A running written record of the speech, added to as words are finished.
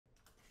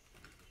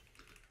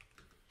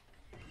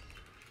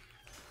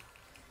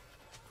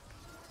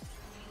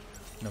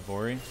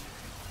Navori.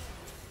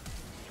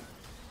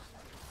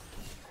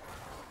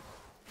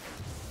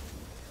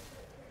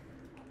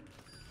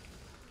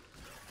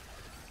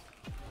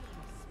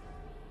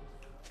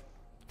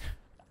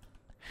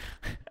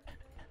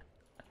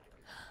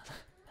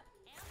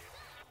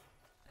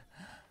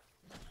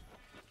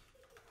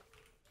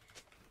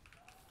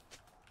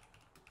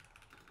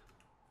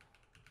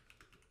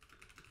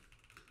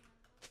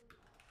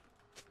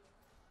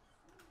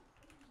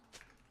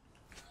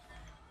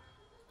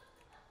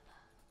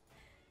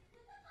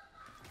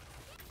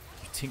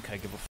 Think I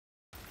give a f.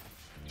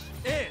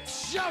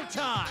 It's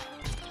showtime!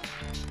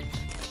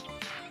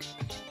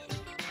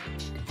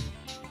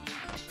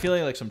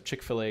 Feeling like some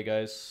Chick-fil-A,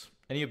 guys.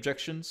 Any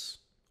objections?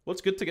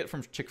 What's good to get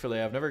from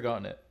Chick-fil-A? I've never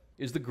gotten it.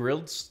 Is the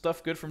grilled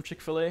stuff good from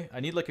Chick-fil-A? I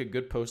need like a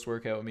good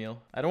post-workout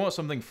meal. I don't want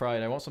something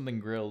fried. I want something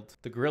grilled.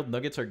 The grilled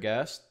nuggets are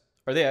gassed.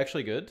 Are they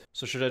actually good?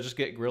 So should I just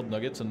get grilled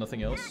nuggets and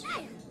nothing else?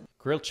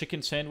 Grilled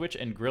chicken sandwich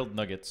and grilled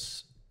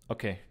nuggets.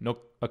 Okay. No.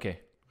 Okay.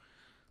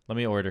 Let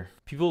me order.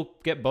 People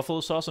get buffalo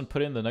sauce and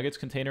put it in the nuggets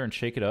container and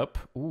shake it up.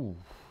 Ooh.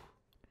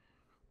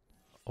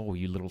 Oh,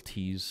 you little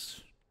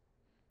tease.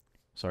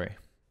 Sorry.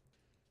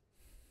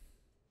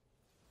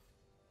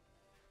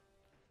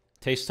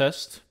 Taste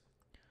test.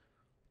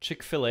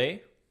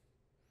 Chick-fil-A.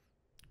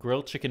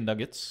 Grilled chicken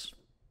nuggets.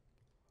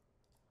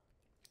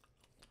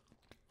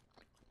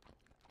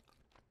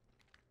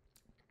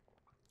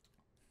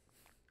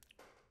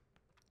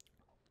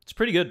 It's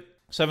pretty good.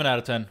 7 out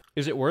of 10.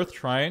 Is it worth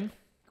trying?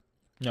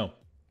 No.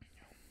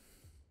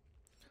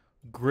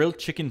 Grilled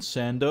chicken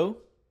sando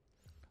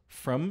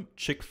from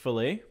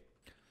Chick-fil-A.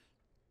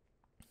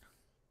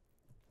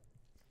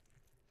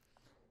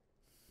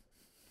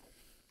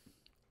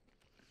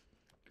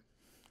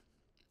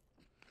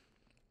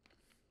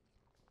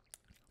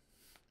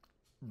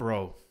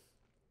 Bro.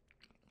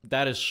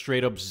 That is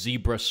straight up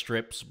zebra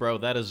strips, bro.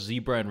 That is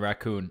zebra and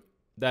raccoon.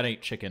 That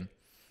ain't chicken.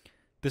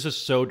 This is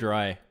so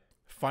dry.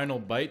 Final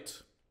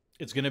bite.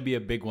 It's gonna be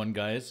a big one,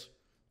 guys.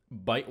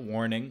 Bite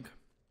warning.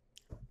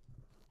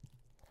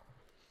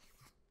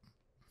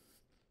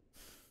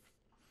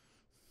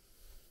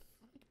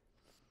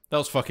 That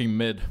was fucking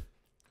mid.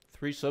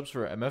 3 subs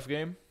for an MF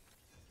game?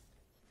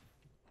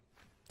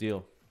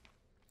 Deal.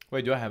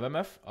 Wait, do I have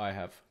MF? Oh, I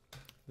have.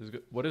 This is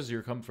good. What is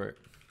your comfort?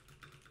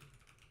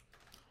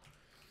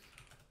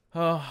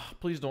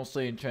 Please don't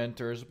say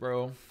enchanters,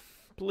 bro.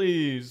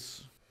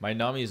 Please. My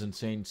Nami is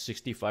insane.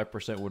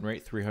 65% win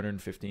rate,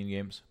 315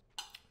 games.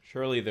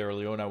 Surely their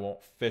Leona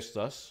won't fist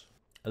us.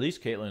 At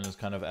least Caitlyn is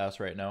kind of ass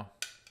right now.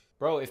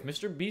 Bro, if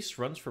Mr. Beast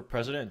runs for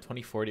president in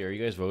 2040, are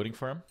you guys voting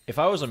for him? If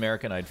I was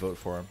American, I'd vote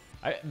for him.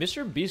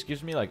 Mr. Beast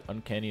gives me like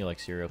uncanny like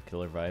serial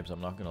killer vibes,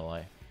 I'm not gonna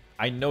lie.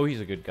 I know he's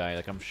a good guy,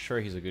 like I'm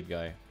sure he's a good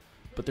guy.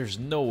 But there's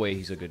no way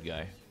he's a good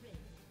guy.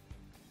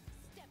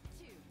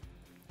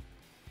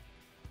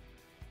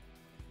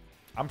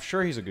 I'm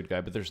sure he's a good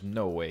guy, but there's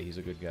no way he's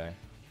a good guy.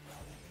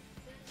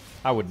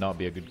 I would not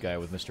be a good guy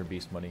with Mr.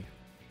 Beast money.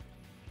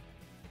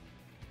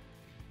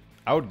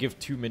 I would give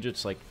 2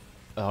 midgets like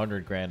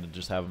 100 grand and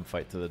just have them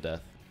fight to the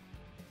death.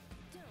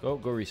 Go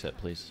reset,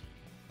 please.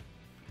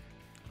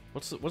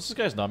 What's this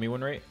guy's Nami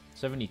win rate?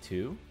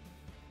 72?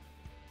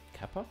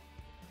 Kappa?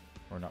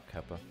 Or not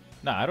Kappa?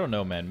 Nah, I don't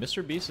know, man.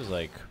 Mr. Beast is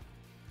like...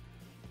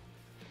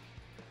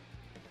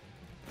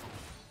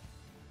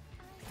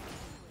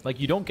 Like,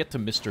 you don't get to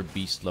Mr.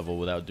 Beast level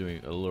without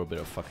doing a little bit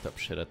of fucked up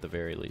shit at the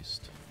very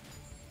least.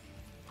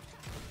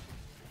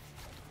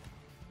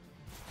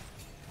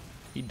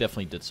 He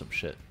definitely did some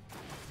shit.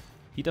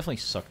 He definitely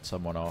sucked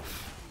someone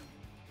off.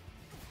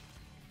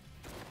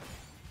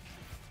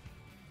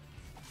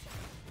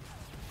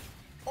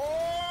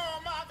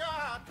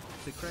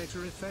 The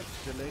Creator Effect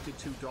donated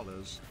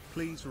 $2.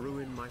 Please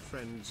ruin my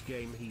friend's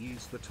game. He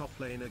is the top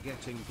laner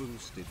getting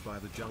boosted by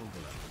the jungler.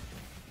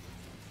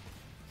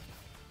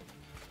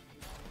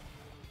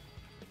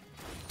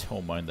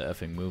 Don't mind the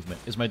effing movement.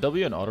 Is my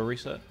W an auto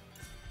reset?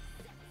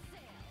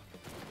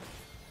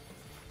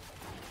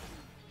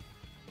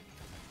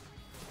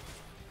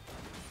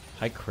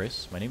 Hi,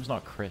 Chris. My name's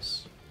not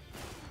Chris.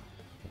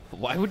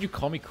 Why would you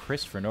call me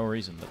Chris for no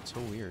reason? That's so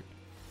weird.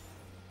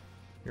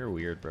 You're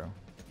weird, bro.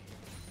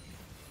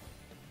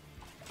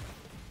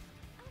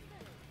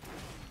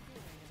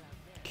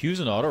 Q's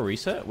an auto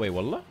reset? Wait,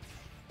 wallah?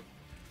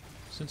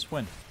 Since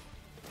when?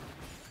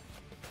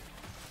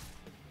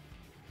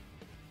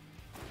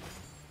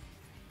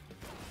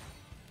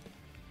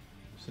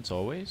 Since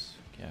always?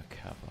 Yeah,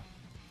 Kappa.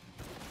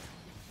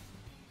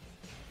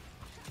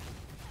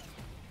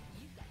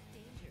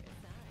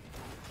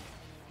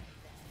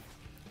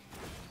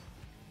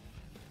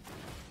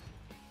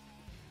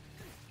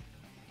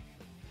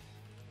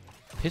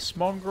 Piss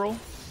mongrel?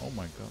 Oh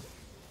my god.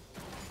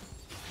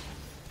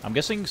 I'm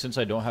guessing since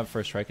I don't have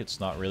first strike, it's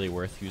not really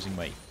worth using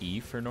my E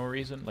for no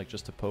reason, like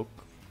just to poke.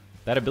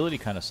 That ability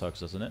kind of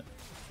sucks, doesn't it?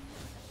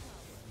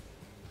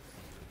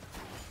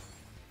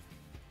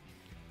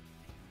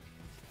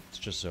 It's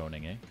just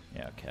zoning, eh?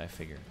 Yeah, okay, I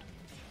figured.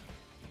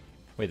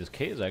 Wait, this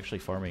K is actually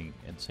farming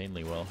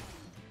insanely well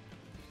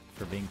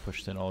for being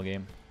pushed in all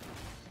game.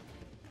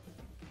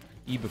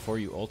 E before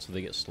you ult so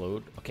they get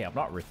slowed. Okay, I'm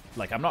not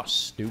I'm not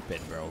stupid,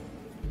 bro.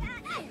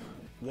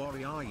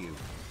 Worry are you?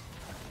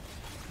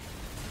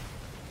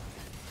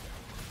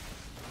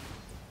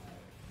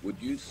 Would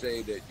you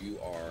say that you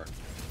are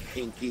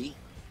kinky?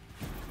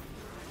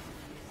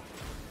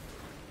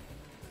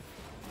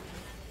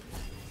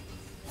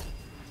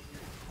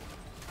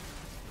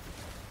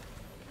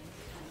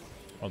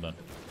 Hold on.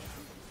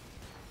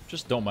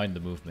 Just don't mind the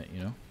movement,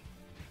 you know?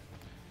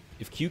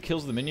 If Q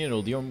kills the minion,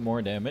 it'll deal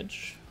more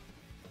damage.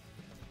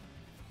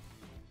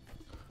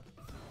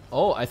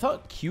 Oh, I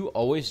thought Q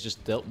always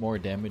just dealt more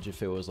damage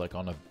if it was like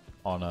on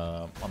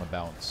a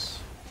bounce.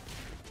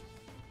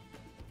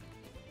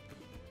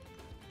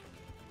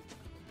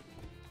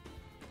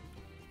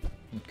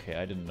 Okay,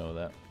 I didn't know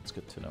that. It's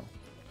good to know.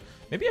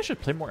 Maybe I should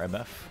play more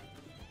MF.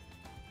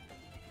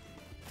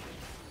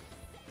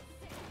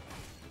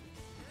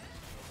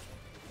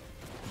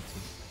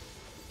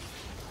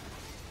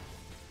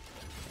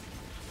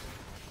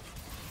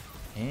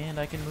 And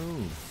I can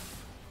move.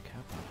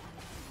 Kappa.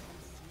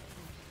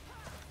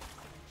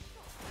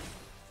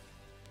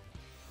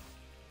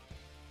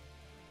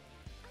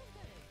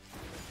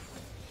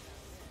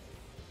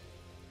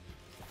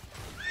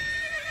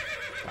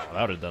 Wow,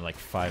 that would have done like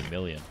 5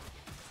 million.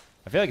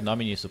 I feel like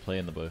Nami used to play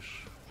in the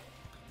bush.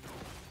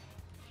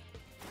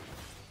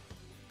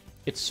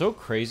 It's so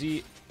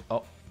crazy.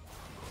 Oh.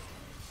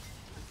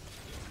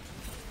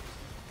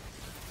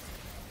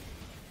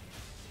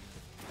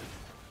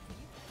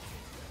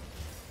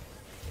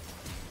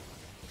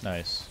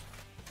 Nice.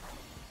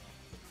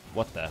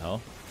 What the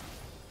hell?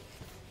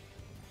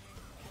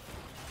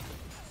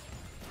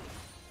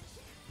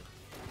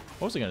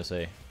 What was I gonna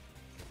say? I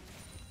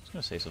was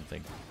gonna say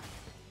something.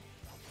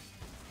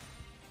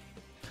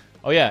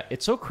 Oh yeah,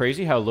 it's so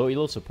crazy how low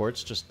elo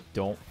supports just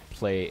don't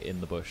play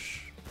in the bush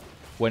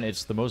when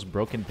it's the most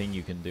broken thing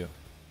you can do.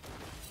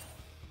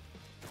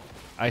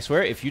 I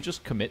swear, if you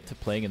just commit to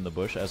playing in the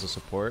bush as a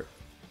support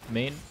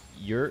main,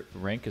 your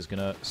rank is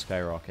gonna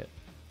skyrocket.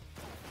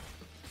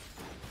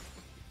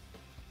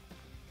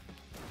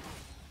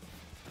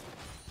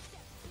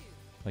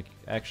 Like,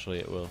 actually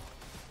it will.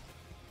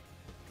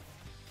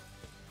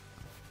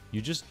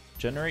 You just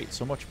generate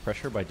so much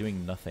pressure by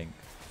doing nothing.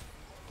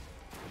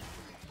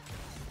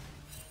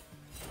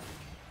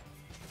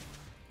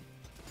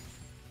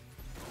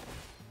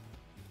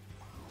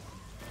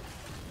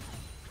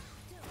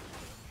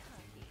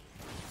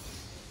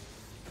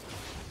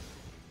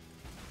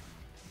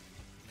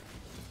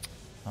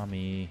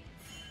 Nami,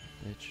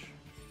 bitch.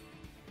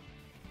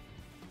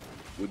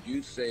 Would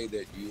you say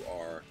that you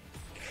are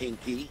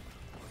kinky?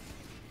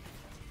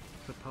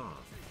 The path.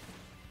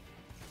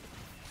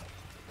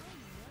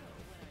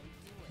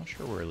 Not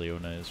sure where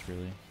Leona is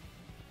really.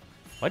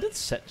 Why did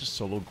Set just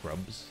solo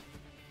Grubs?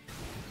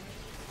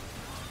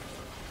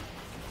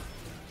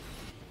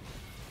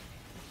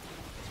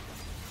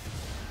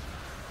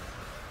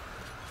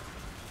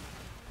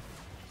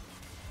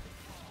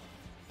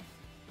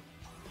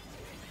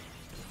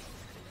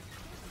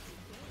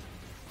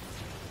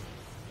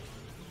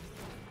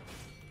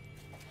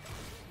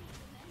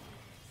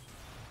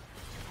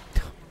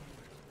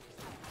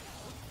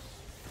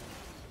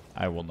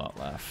 I will not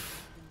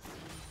laugh.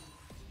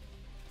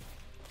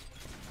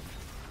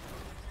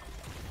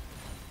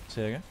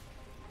 Say that again?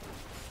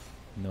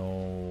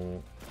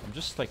 No. I'm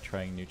just like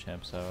trying new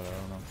champs out, I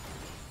don't know.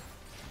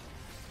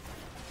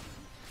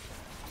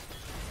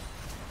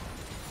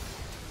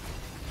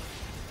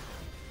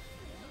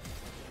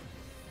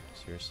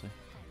 Seriously?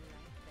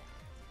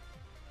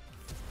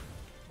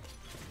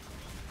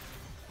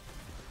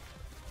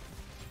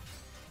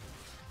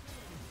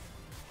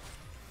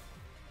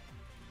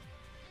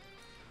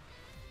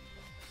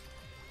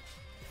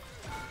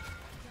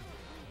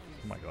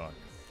 Oh my god.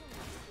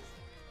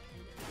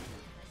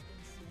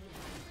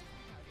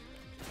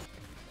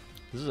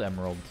 This is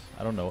Emerald.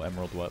 I don't know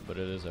Emerald what, but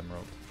it is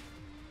Emerald.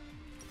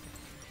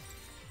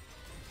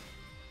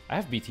 I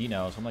have BT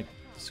now, so I'm like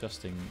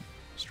disgusting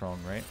strong,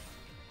 right?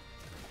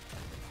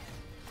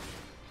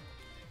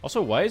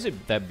 Also, why is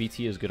it that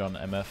BT is good on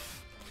MF?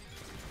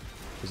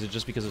 Is it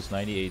just because it's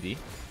 90 AD?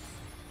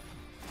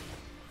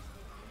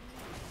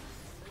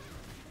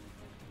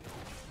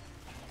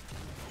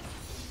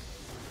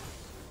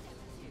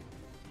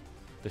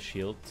 The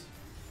shield.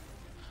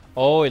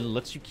 Oh, it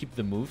lets you keep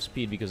the move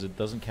speed because it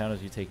doesn't count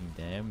as you taking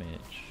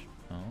damage.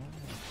 Oh.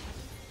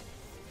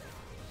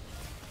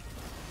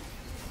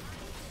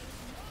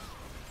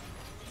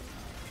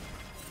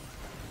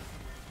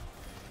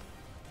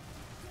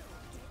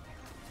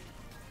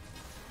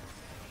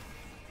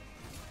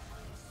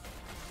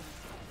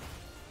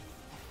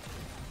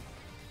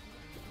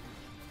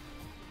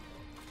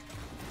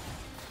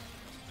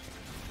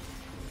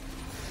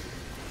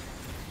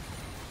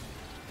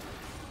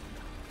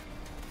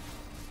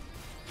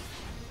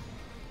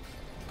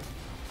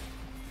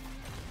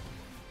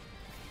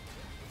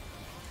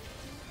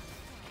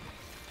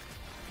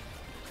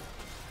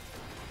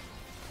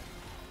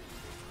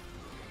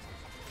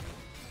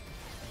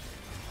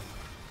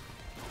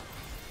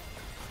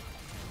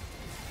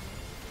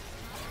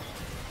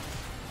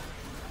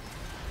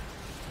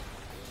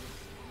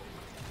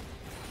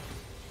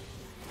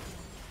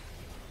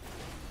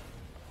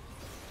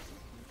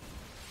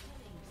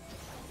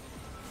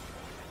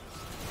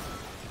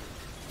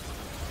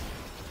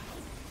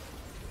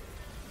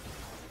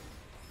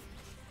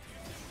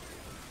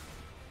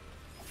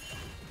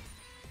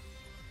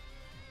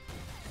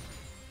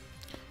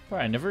 Well,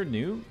 I never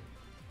knew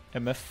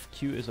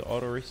MFQ is an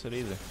auto reset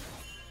either.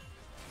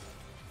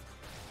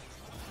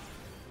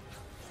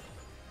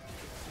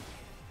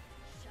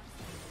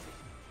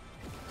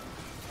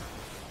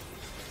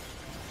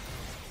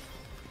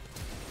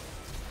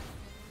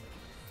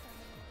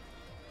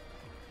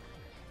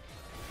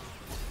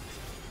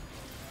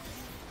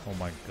 Oh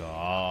my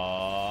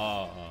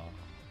god.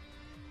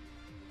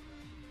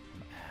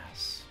 I'm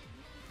ass.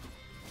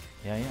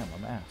 Yeah, I am.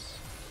 I'm ass.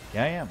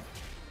 Yeah, I am.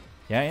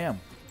 Yeah, I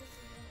am.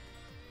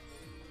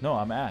 No,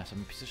 I'm ass.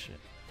 I'm a piece of shit.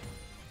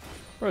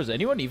 Bro, is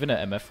anyone even a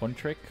MF1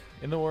 trick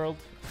in the world?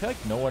 I feel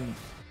like no one...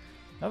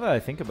 Now that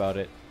I think about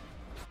it,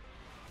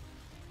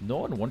 no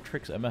one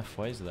one-tricks MF.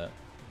 Why is that?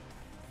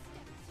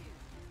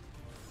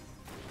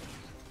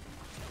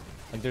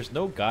 Like, there's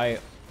no guy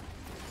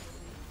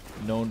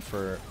known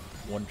for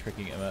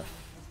one-tricking MF.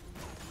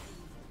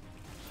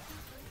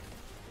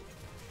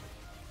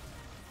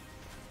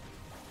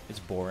 It's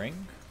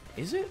boring.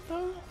 Is it,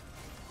 though?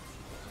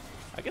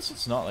 I guess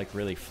it's not, like,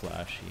 really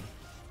flashy.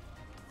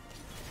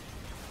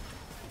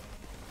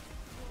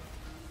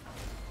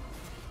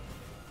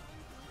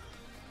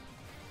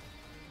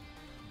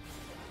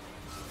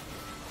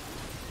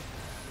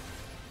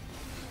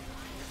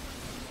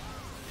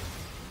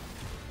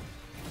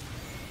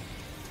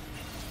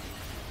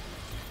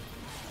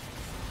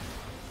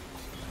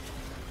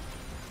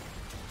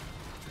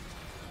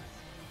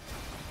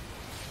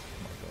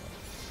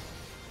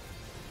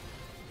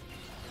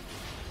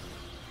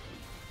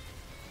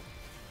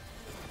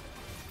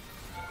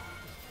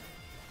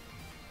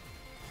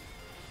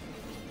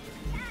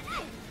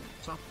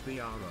 Up the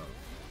RO.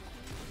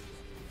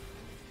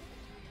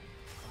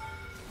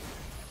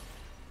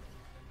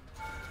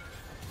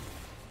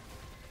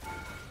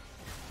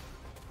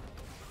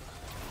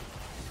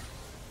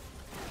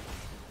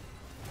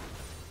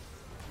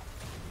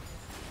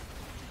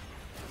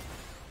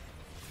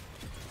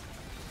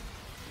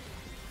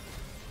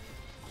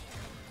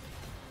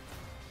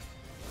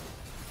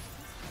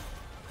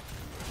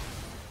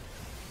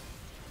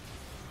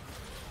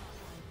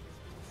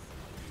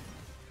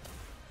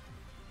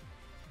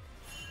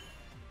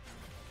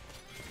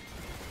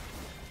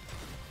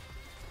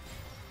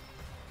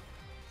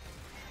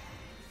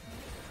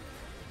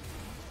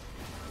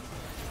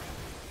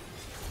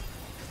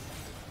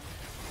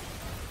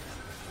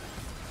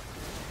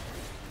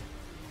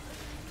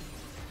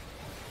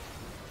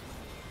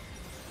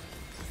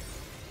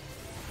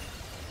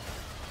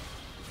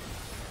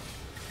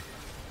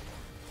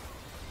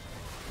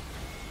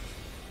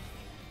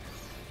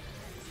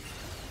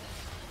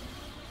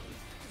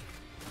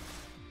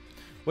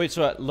 Wait,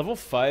 so at level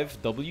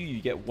 5W you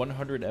get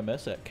 100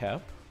 MS at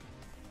cap?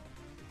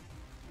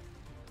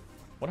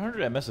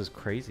 100 MS is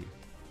crazy.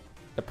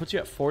 That puts you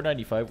at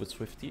 495 with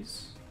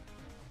Swifties.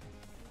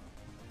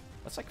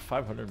 That's like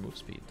 500 move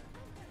speed.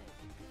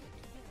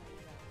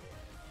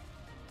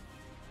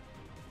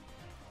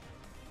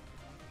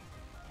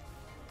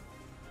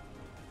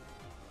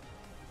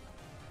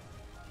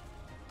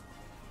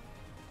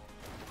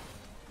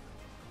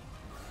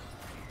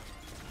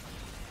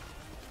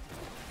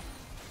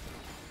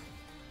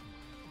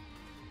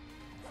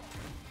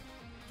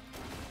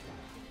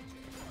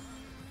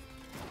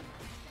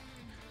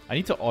 I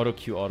need to auto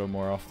Q auto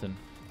more often.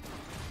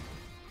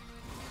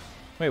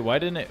 Wait, why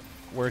didn't it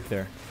work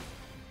there?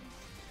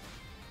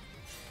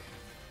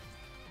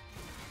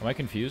 Am I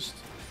confused?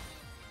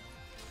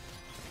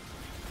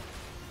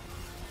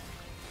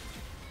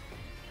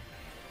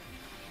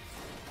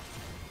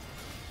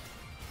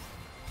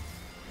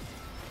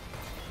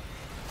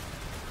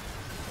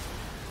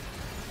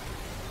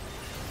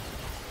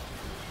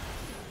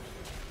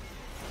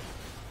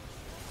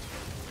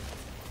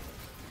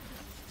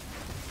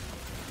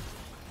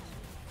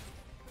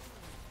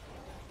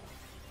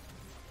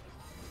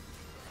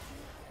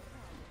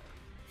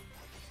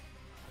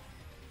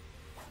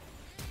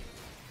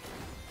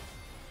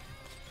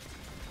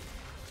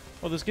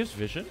 Oh, this gives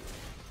vision?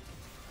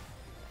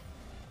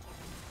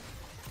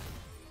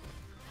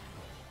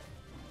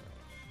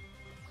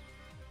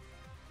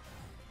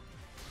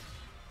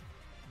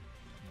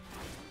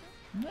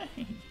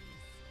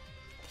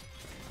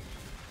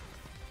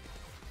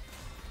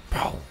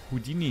 Pow!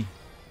 Houdini.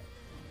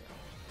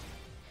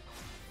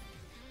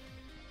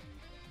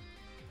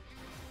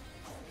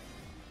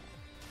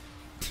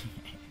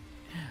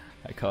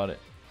 I caught it.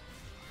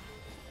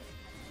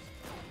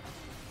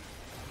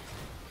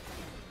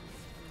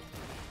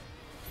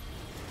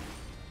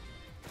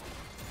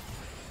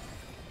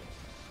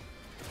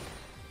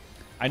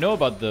 I know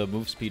about the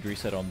move speed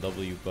reset on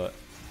W, but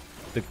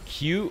the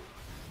Q,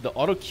 the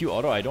auto Q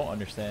auto, I don't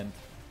understand.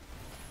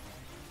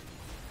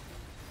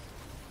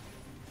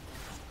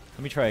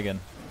 Let me try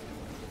again.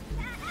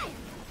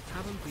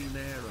 Haven't been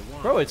there a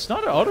while. Bro, it's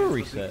not an auto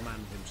reset. Man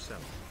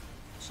himself.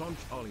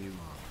 Sanchovies.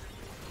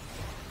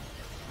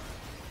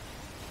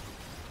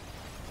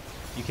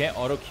 You can't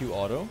auto Q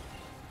auto?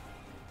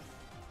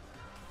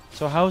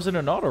 So how is it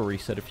an auto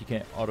reset if you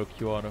can't auto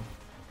Q auto?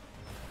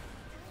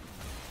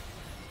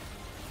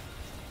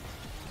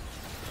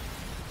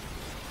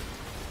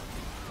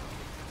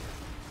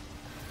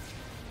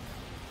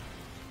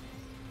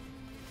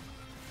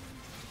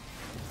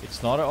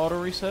 It's not an auto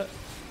reset?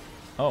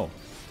 Oh.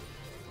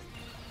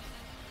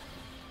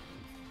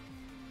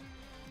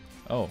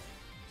 Oh.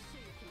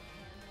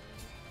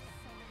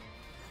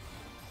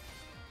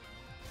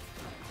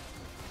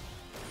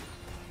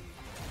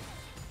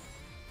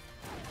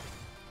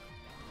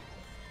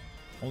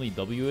 Only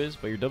W is,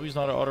 but your W is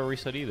not an auto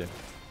reset either.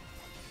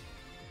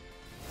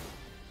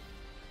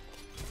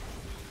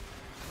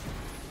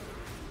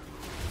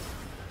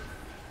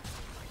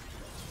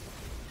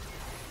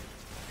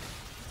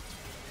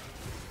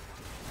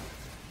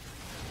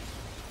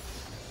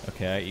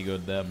 Okay, I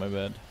egoed that, my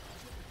bad.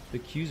 The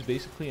Q is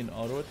basically an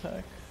auto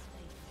attack?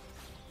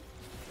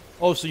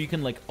 Oh, so you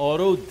can like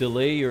auto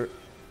delay your...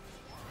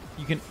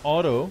 You can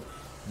auto,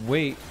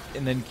 wait,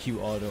 and then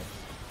Q auto.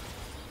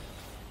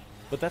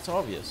 But that's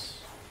obvious.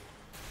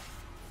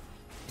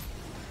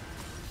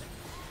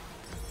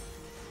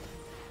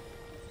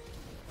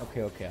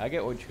 Okay, I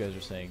get what you guys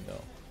are saying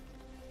though.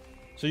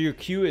 So your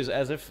Q is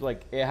as if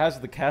like it has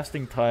the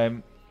casting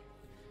time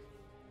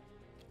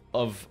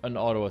of an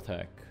auto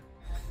attack.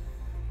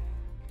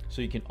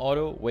 So you can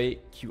auto,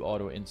 wait, Q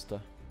auto, insta.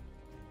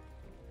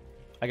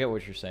 I get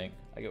what you're saying.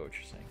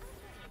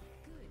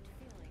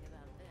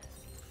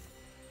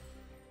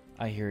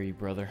 I hear you,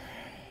 brother.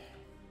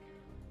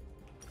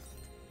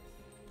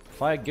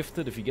 If I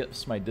gifted, if you get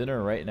us my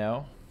dinner right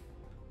now.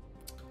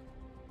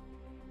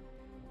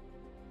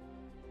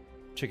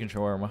 Chicken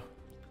shawarma.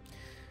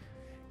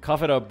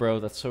 Cough it up, bro.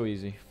 That's so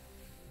easy.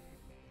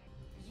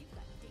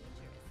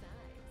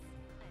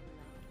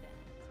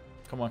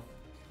 Come on.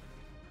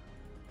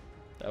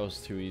 That was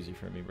too easy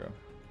for me, bro.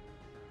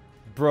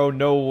 Bro,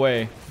 no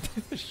way.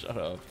 Shut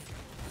up.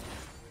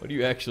 What are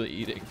you actually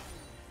eating?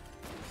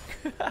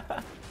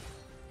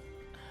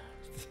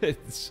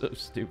 It's so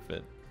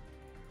stupid.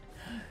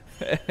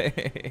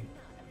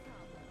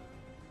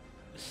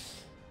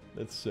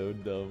 That's so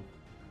dumb.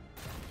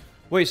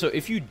 Wait, so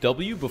if you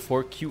W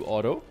before Q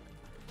auto,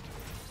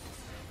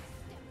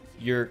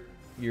 your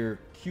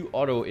Q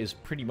auto is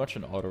pretty much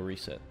an auto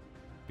reset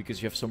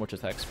because you have so much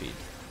attack speed.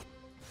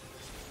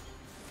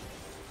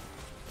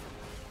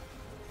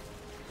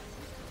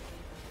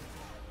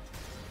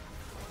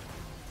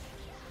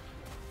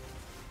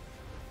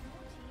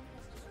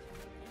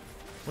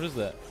 What is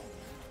that?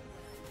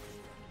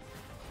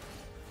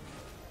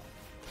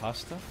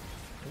 Pasta?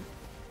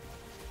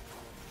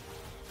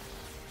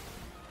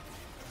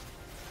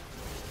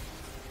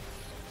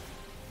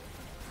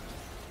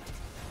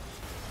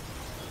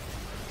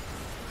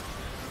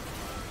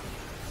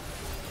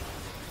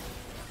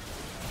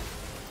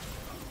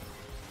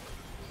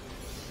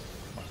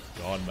 Oh my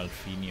god,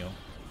 Malfinio.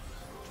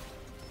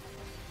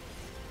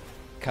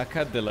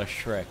 Caca de la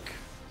Shrek.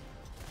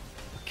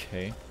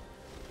 Okay.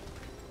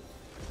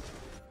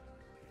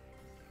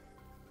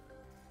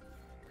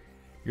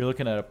 You're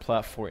looking at a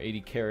plat 480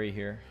 carry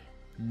here.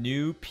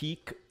 New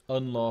peak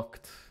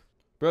unlocked.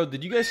 Bro,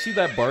 did you guys see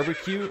that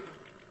barbecue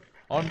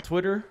on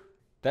Twitter?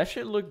 That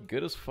shit looked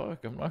good as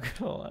fuck, I'm not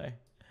gonna lie.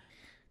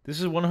 This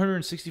is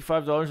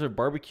 $165 of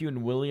barbecue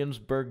in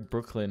Williamsburg,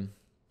 Brooklyn.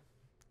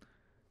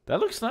 That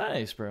looks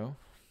nice, bro.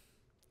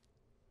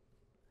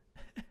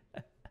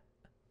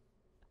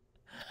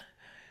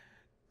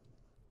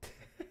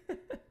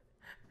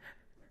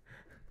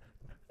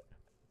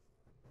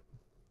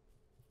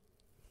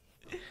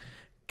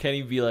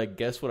 Kenny be like,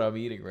 guess what I'm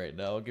eating right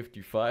now? I'll gift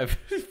you 5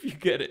 if you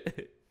get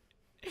it.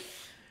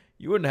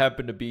 You wouldn't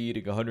happen to be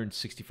eating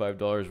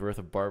 $165 worth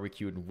of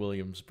barbecue in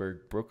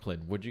Williamsburg,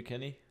 Brooklyn, would you,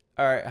 Kenny?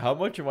 Alright, how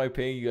much am I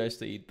paying you guys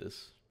to eat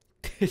this?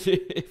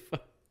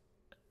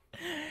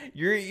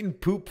 You're eating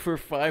poop for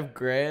 5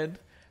 grand?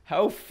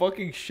 How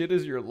fucking shit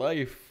is your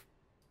life?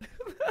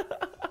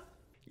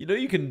 You know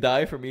you can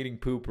die from eating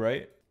poop,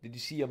 right? Did you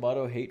see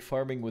Yamato hate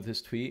farming with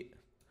his tweet?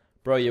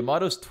 Bro,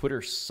 Yamato's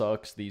Twitter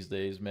sucks these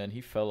days, man. He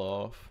fell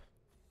off.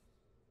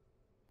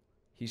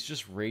 He's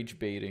just rage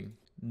baiting.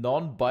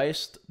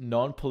 Non-biased,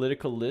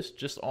 non-political list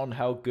just on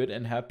how good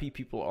and happy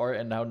people are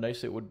and how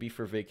nice it would be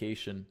for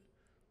vacation.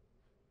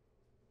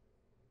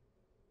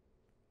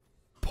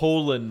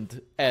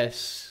 Poland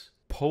S.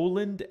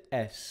 Poland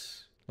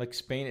S. Like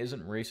Spain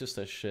isn't racist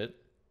as shit.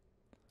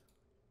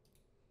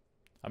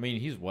 I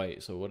mean, he's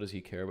white, so what does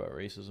he care about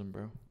racism,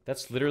 bro?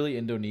 That's literally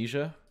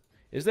Indonesia.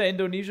 Is that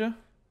Indonesia?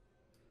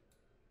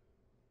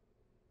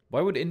 Why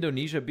would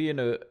Indonesia be in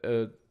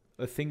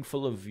a thing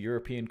full of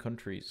European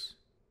countries?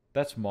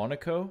 That's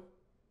Monaco?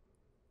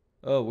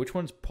 Oh, which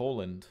one's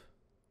Poland?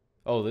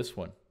 Oh, this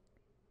one.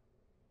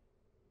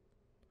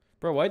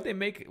 Bro, why'd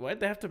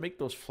they have to make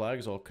those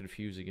flags all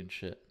confusing and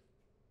shit?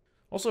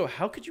 Also,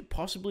 how could you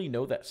possibly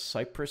know that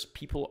Cyprus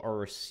people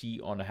are a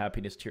C on a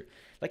happiness tier?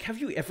 Like, have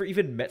you ever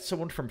even met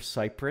someone from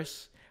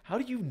Cyprus? How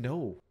do you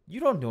know? You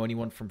don't know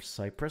anyone from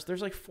Cyprus.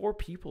 There's like 4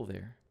 people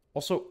there.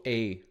 Also,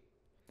 A.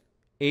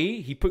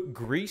 A, he put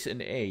Greece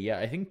in A. Yeah,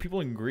 I think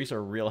people in Greece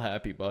are real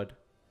happy, bud.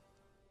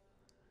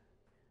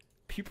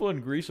 People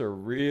in Greece are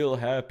real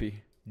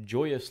happy.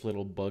 Joyous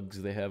little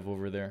bugs they have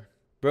over there.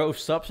 Bro,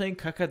 stop saying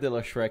caca de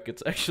la Shrek.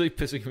 It's actually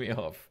pissing me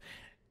off.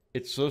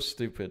 It's so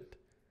stupid.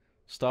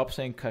 Stop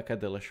saying caca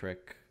de la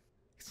Shrek.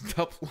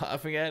 Stop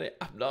laughing at it.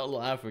 I'm not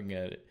laughing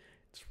at it.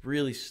 It's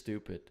really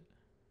stupid.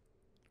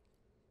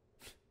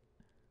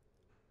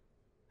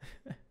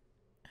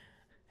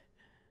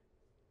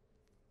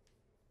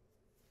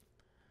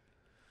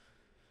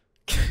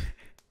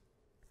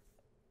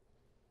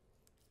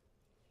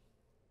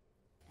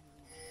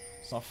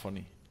 It's not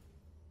funny.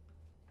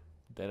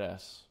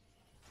 Deadass.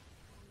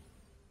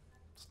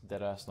 It's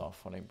deadass not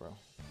funny, bro.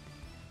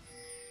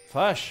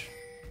 Flash!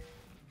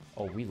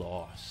 Oh, we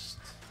lost.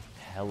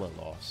 Hella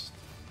lost.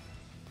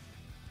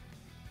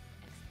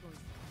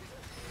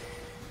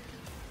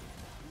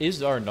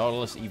 Is our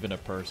Nautilus even a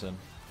person?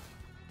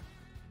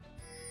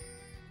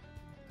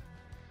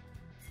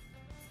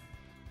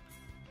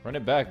 Run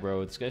it back,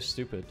 bro. This guy's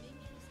stupid.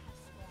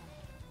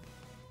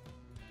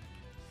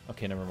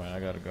 Okay, never mind. I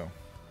gotta go.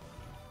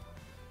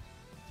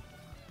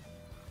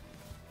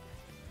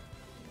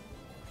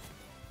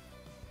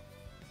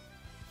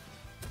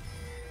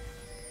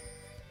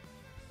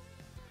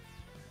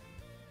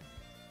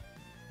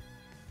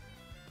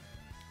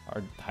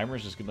 Our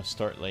timer's just gonna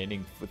start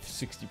landing with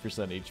 60%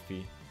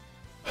 HP.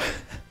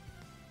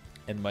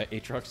 And my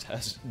Aatrox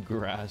has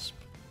Grasp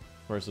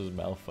versus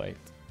Malphite.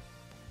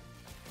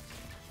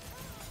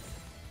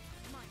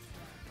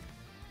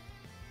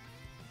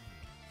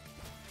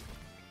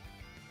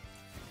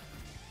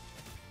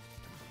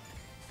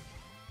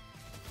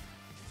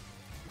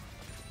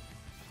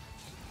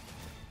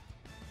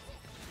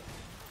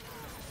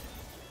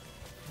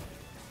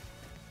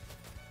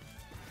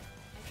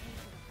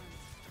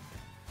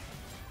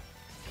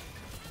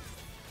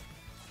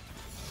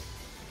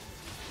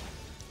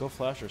 Go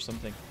flash or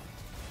something.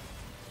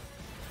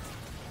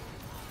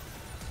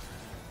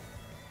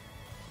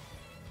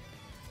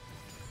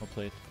 Well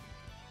played.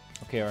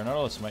 Okay, our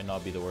Nautilus might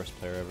not be the worst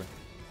player ever.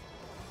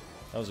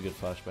 That was a good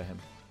flash by him.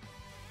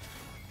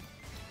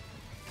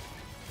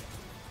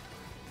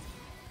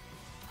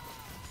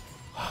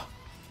 Oh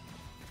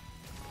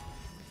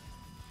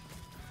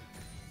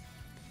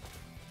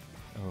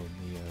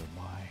me,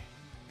 oh my.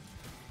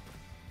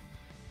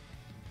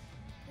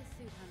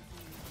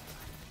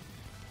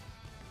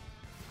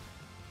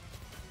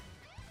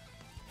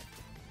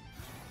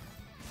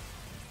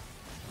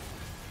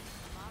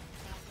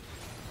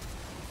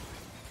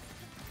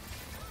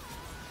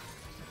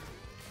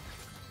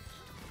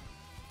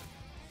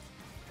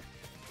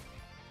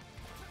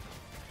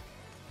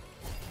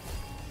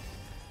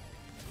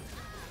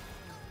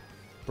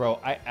 Bro,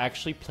 I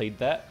actually played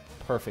that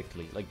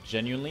perfectly. Like,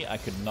 genuinely, I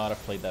could not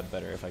have played that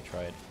better if I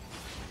tried.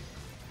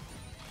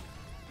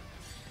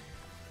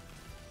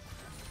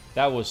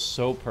 That was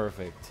so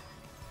perfect.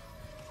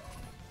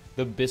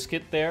 The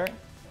biscuit there,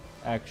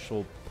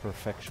 actual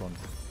perfection.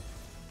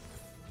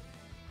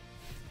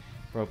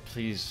 Bro,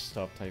 please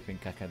stop typing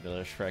Caca de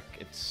la Shrek.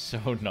 It's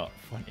so not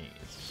funny.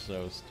 It's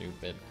so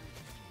stupid.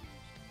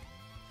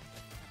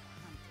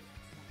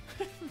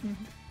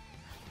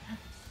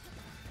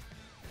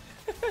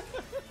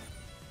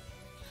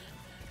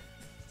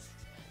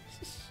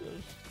 So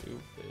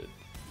stupid.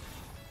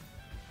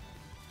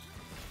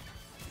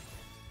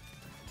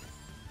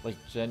 Like,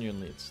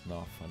 genuinely, it's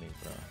not funny,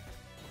 bro.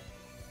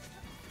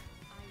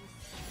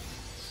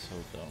 So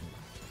dumb.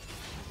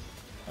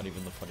 Not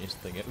even the funniest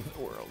thing in the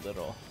world at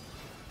all.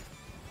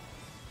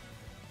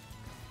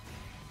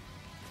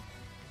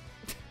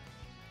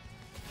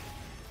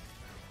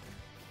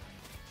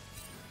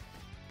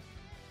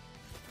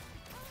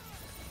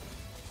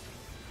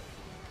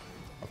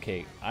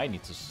 Okay, I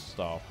need to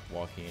stop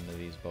walking into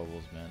these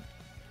bubbles, man.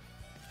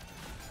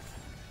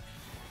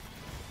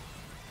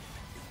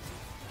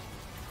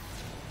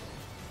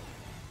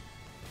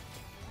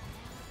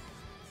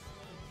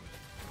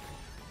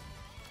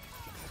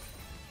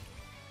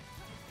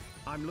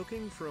 I'm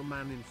looking for a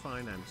man in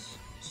finance,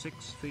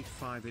 6 feet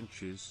 5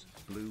 inches,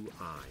 blue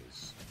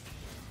eyes.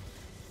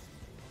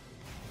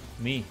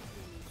 Me.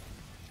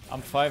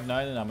 I'm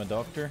 5'9" and I'm a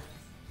doctor.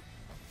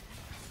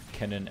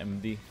 Kenan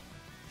MD.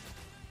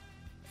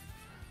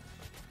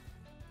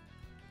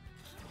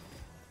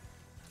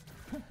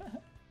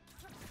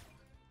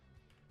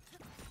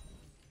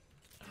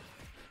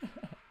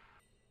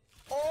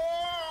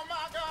 Oh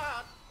my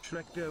god!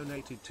 Shrek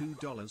donated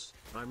 $2.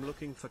 I'm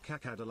looking for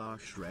Caca de la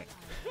Shrek.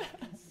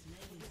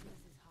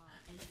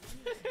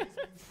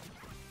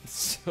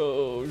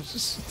 So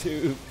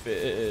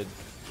stupid.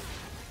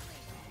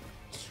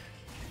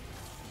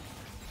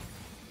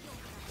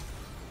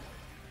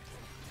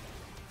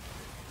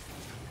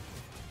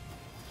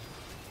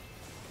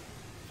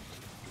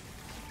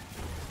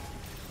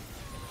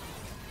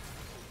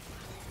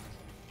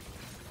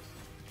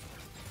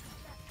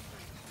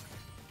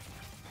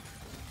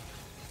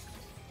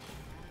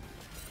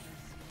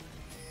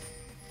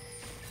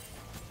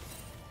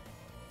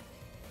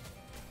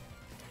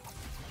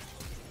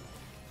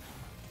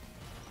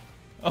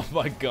 Oh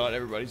my god,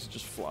 everybody's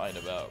just flying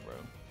about, bro.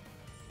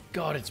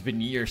 God, it's been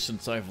years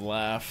since I've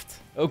laughed.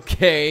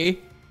 Okay. You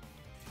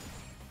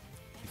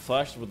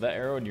flashed with that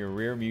arrow in your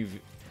rear view.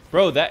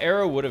 Bro, that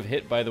arrow would have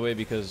hit, by the way,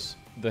 because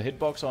the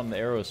hitbox on the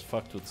arrow is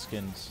fucked with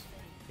skins.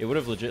 It would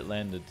have legit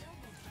landed.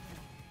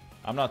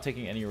 I'm not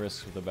taking any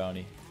risks with the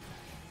bounty.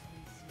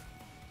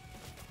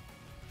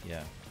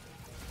 Yeah.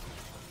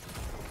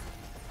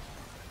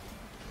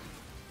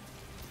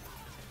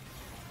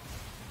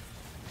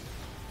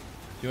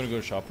 You want to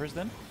go to Shoppers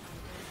then?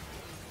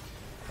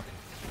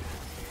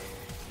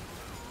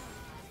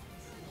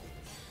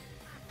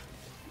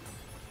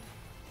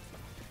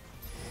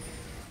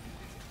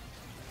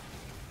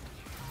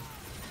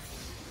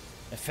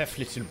 FF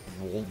little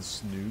bald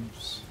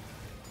snoobs.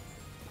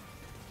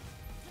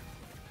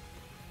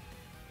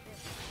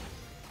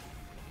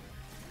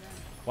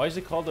 Why is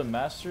it called a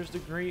master's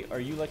degree? Are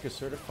you like a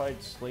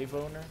certified slave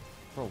owner?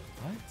 Bro,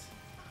 what?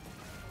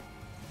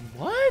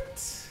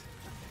 What?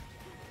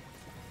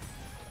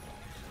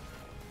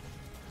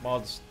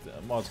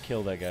 Mods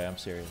kill that guy, I'm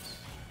serious.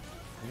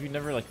 Have you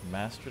never like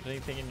mastered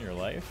anything in your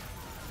life?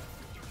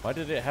 Why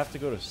did it have to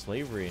go to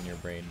slavery in your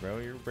brain, bro?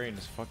 Your brain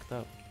is fucked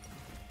up.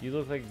 You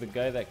look like the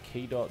guy that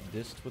K-Dot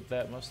dissed with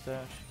that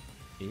mustache.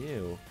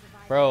 Ew.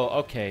 Bro,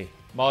 okay.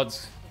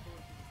 Mods.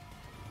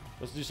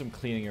 Let's do some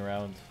cleaning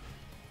around.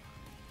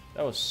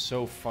 That was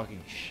so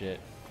fucking shit.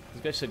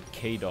 This guy said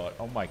K-Dot.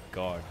 Oh my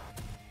god.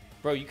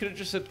 Bro, you could have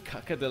just said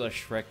Caca de la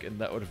Shrek and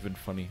that would have been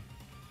funny.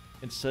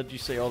 Instead, you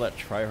say all that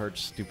tryhard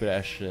stupid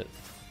ass shit.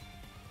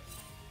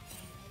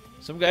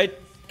 Some guy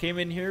came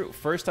in here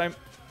first time.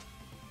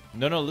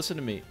 No, listen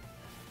to me.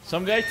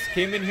 Some guy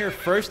came in here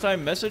first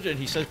time message and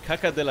he said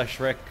Caca de la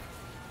Shrek.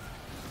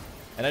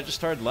 And I just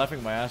started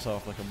laughing my ass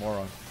off like a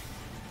moron.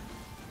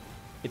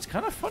 It's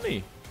kind of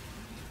funny.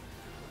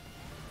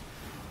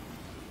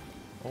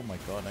 Oh my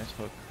god, nice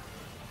hook.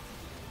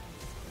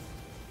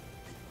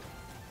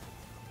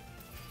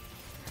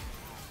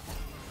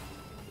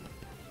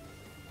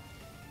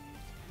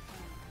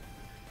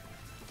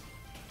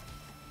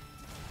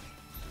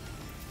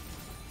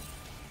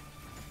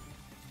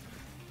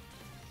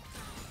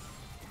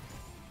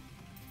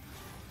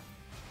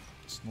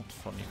 It's not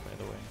funny, by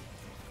the way.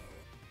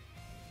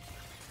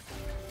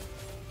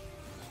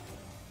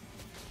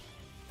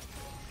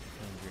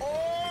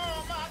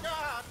 Oh my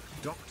god!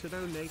 Doctor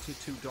donated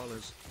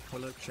 $2.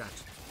 Hello chat.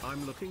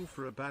 I'm looking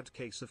for a bad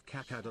case of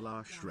Caca de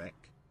la Shrek.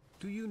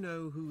 Do you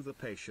know who the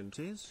patient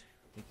is?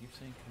 They keep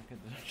saying Caca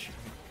de la Shrek.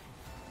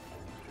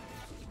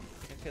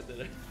 Caca de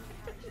la...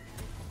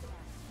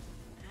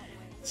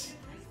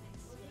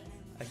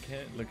 I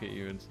can't look at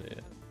you and say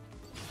it.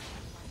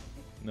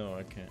 No,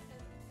 I can't.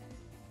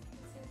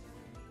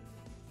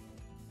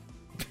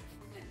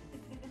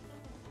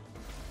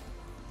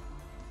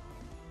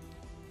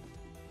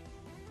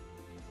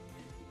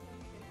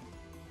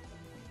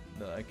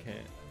 No, I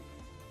can't.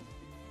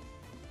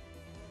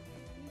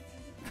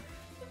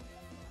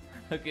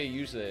 Okay,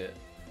 you say it.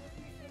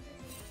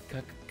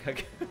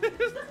 Caca.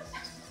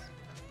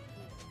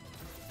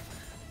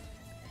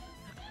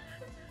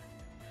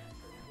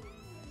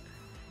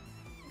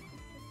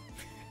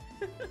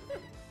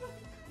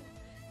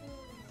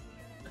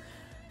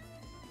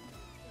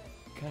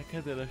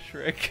 Caca de la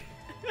Shrek.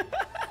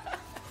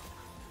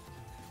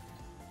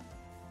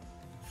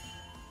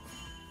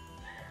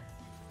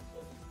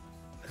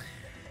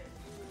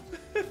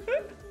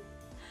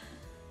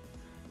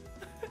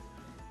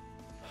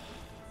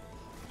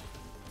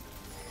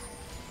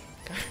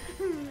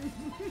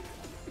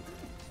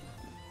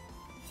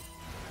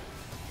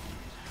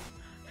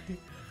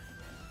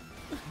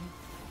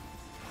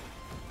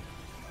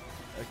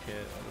 Okay,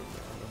 I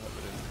don't have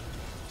it in.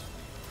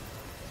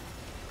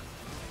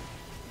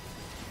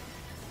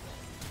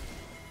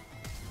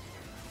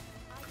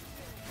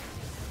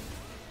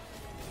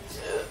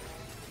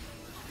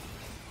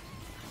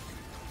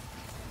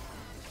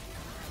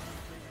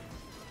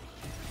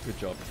 Good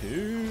job,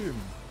 team.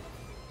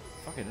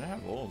 Fuck, I didn't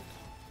have ult.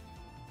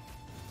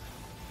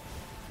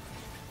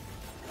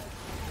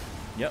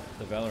 Yep,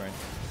 the Valorant.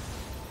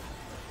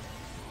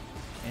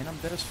 And I'm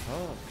dead as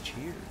fuck.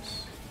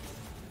 Cheers.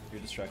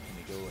 You're distracting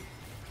me. Go away.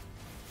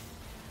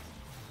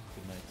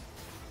 Good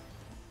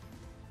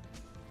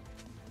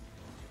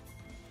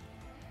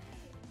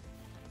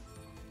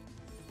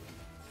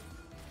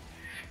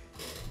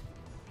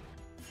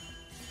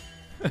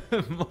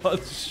night.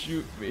 Mods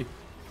shoot me.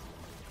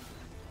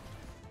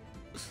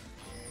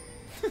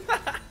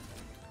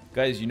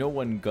 Guys, you know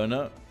when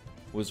Gunna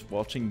was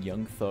watching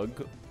Young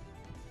Thug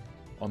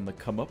on the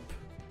come up?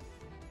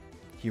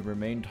 He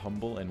remained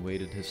humble and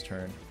waited his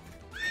turn.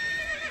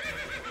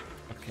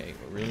 Okay,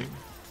 really?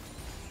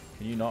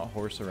 Can you not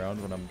horse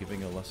around when I'm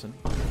giving a lesson?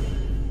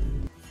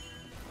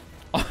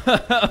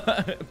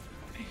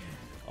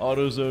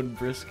 AutoZone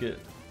brisket.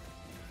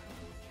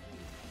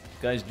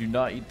 Guys, do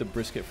not eat the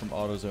brisket from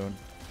AutoZone.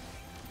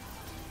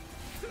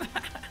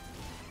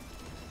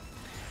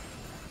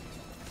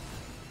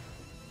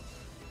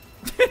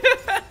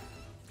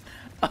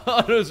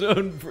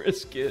 AutoZone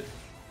brisket.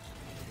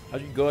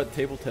 How'd you go at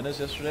table tennis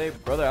yesterday?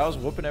 Brother, I was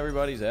whooping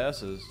everybody's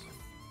asses.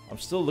 I'm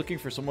still looking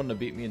for someone to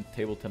beat me in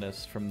table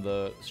tennis from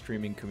the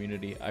streaming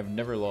community. I've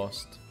never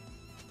lost.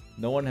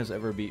 No one has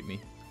ever beat me.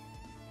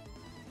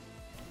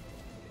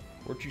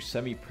 Weren't you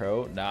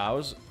semi-pro?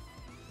 Nah,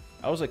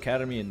 I was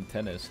academy in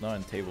tennis, not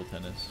in table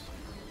tennis.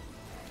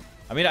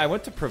 I mean, I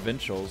went to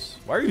provincials.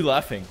 Why are you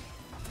laughing?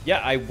 Yeah,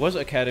 I was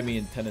academy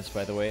in tennis,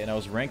 by the way, and I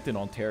was ranked in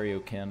Ontario,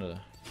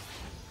 Canada.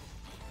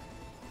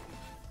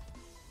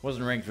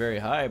 Wasn't ranked very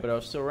high, but I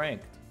was still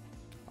ranked.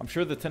 I'm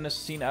sure the tennis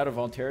scene out of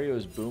Ontario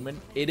is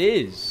booming. It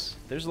is.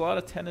 There's a lot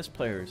of tennis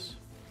players.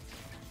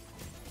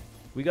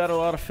 We got a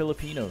lot of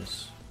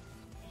Filipinos.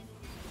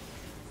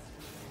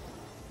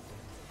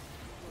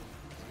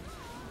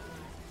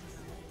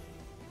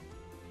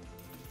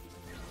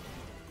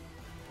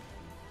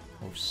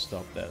 Oh,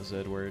 stop that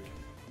Z word.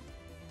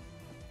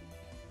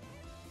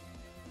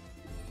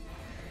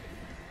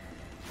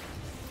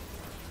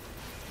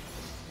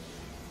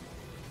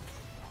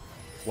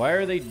 Why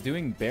are they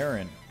doing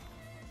Baron?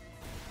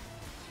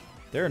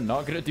 They're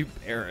not gonna do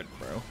Baron,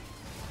 bro.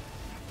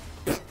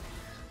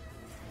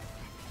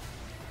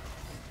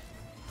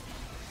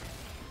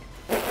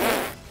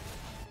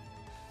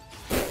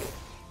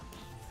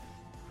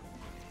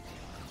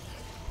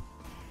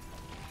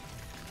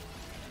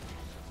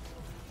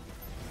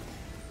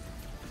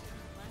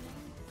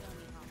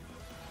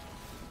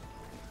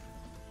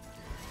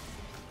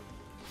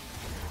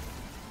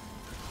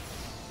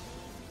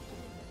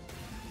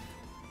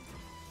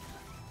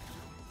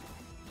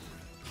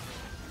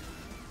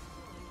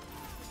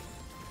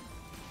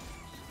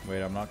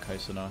 Wait, I'm not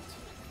Kaisenot.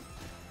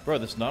 Bro,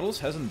 this Nautilus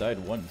hasn't died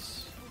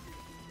once.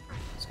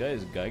 This guy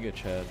is Giga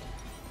Chad.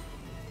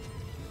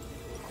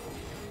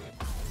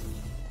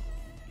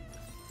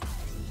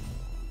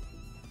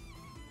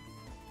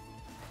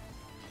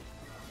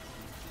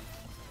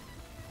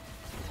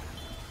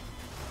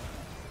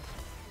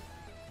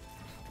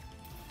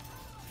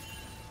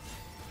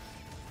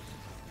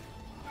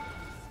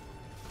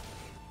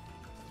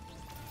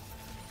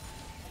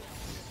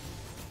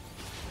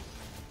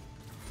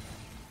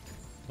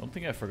 Don't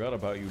think I forgot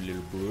about you,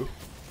 little bro.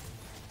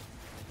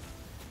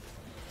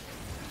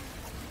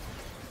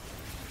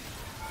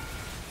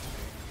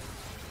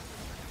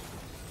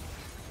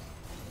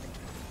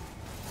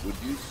 Would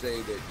you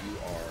say that you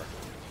are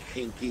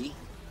kinky?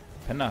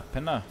 Penna,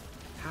 Penna.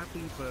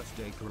 Happy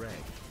birthday, Greg.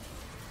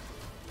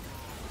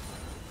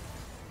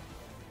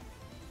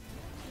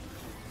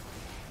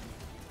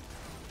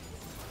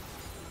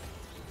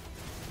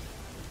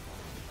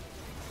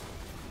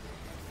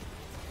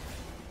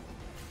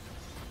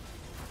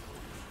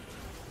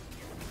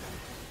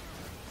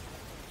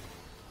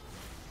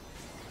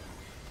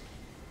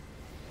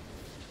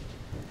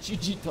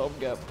 GG Top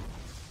Gap.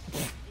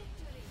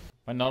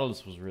 My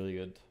Nautilus was really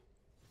good.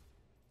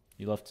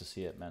 You love to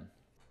see it, man.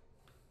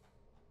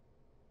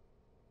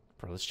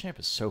 Bro, this champ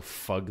is so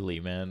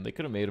fugly, man. They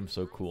could have made him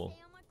so cool.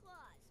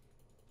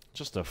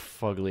 Just a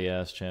fugly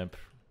ass champ.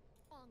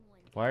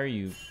 Why are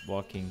you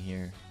walking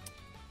here?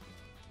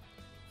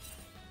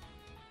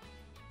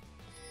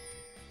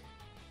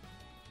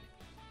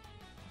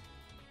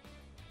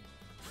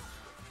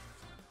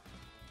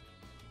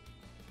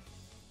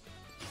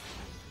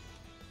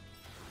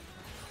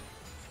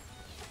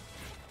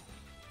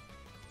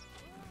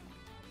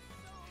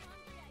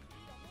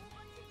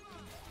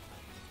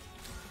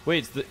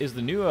 Wait, is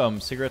the new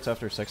Cigarettes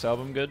After Sex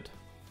album good?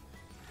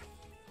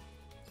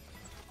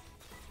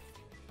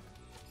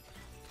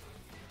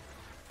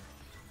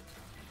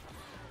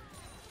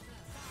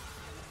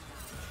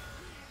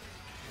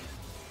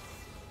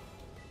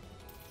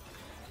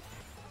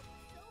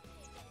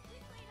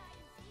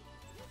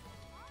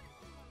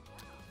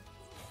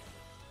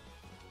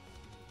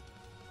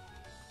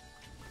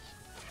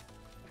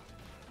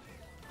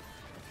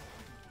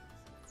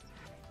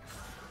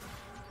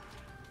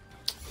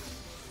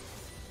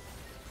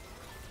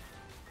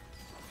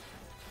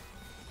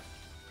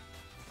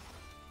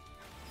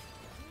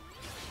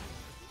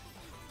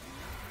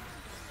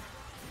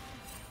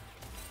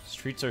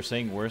 Streets are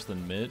saying worse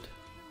than mid?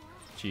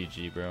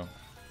 GG, bro.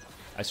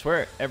 I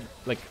swear,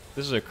 like,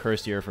 this is a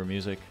cursed year for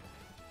music.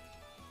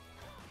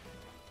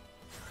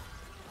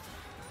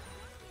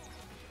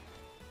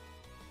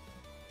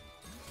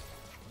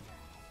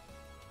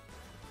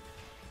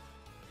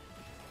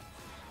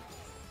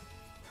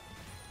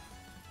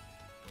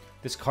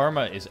 This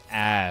karma is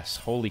ass.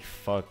 Holy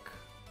fuck.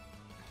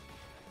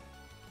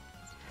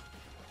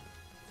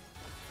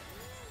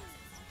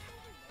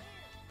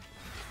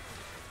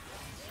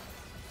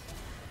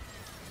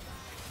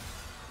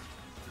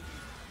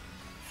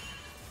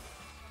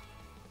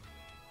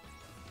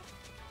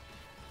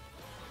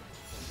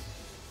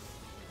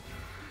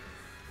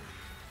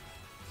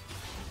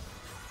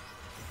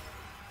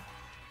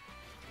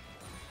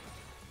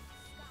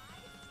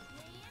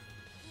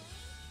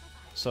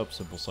 What's up,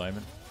 Simple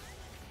Simon?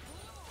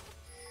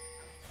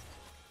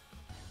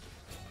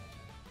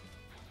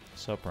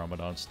 What's up,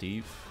 Ramadan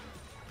Steve?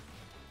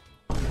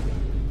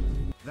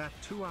 That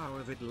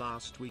 2-hour vid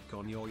last week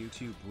on your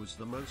YouTube was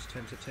the most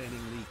entertaining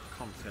League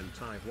content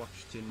I've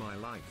watched in my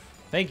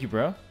life. Thank you,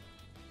 bro.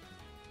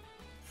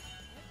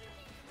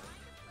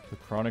 The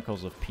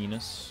Chronicles of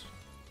Penis.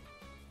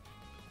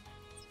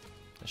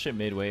 That shit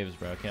made waves,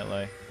 bro. I can't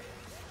lie.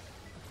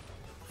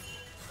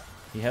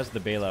 He has the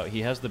bailout.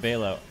 He has the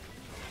bailout.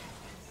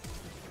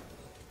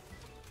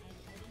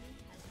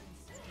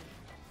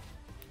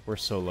 We're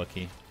so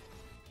lucky.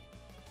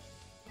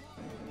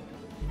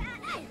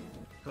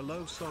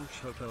 Hello,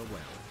 Sancho well.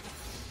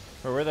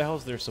 Or where the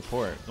hell's their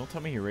support? Don't tell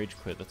me he rage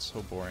quit. That's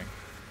so boring.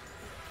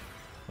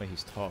 Wait,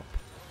 he's top.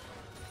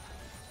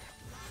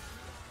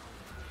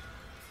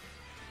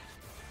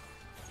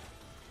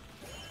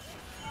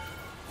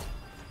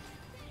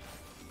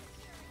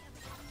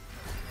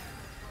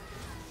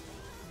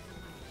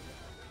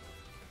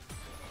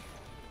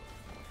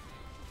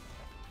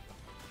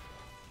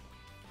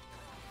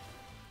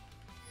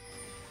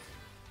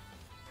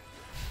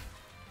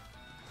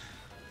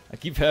 I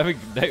keep having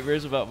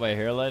nightmares about my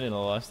hairline and I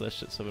lost that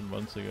shit 7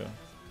 months ago.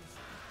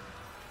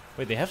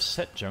 Wait, they have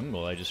set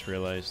jungle, I just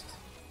realized.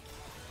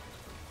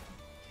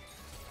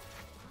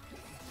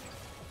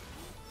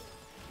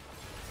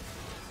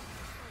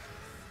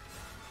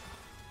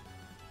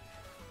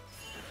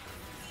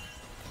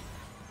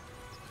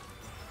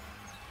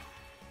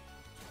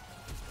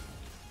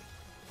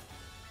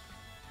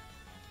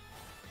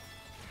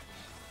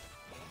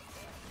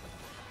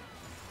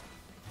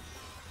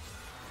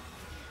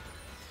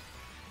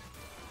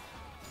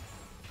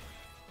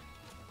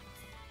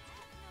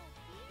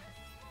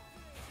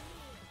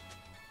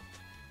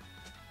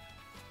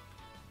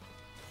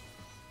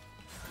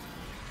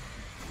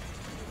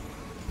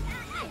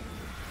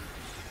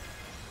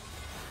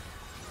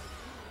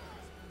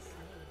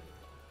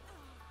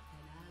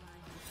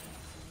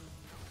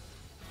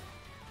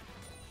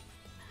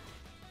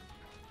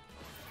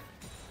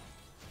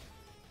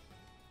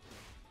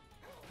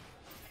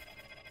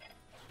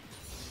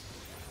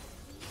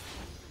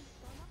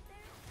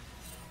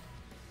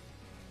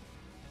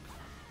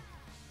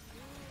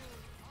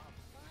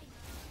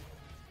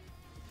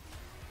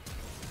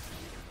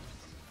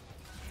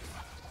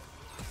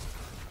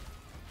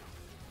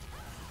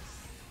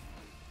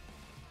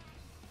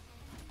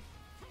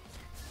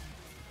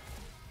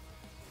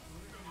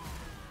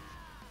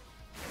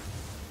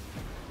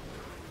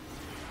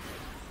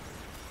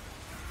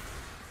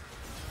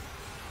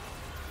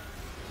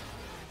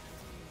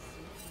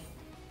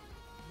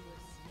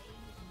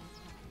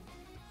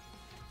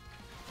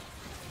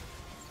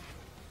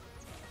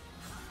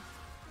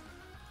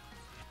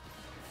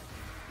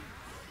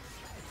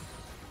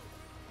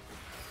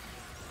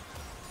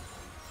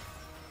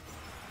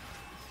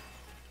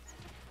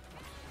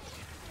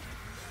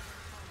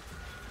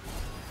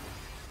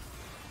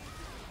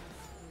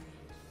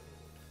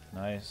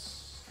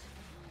 Nice.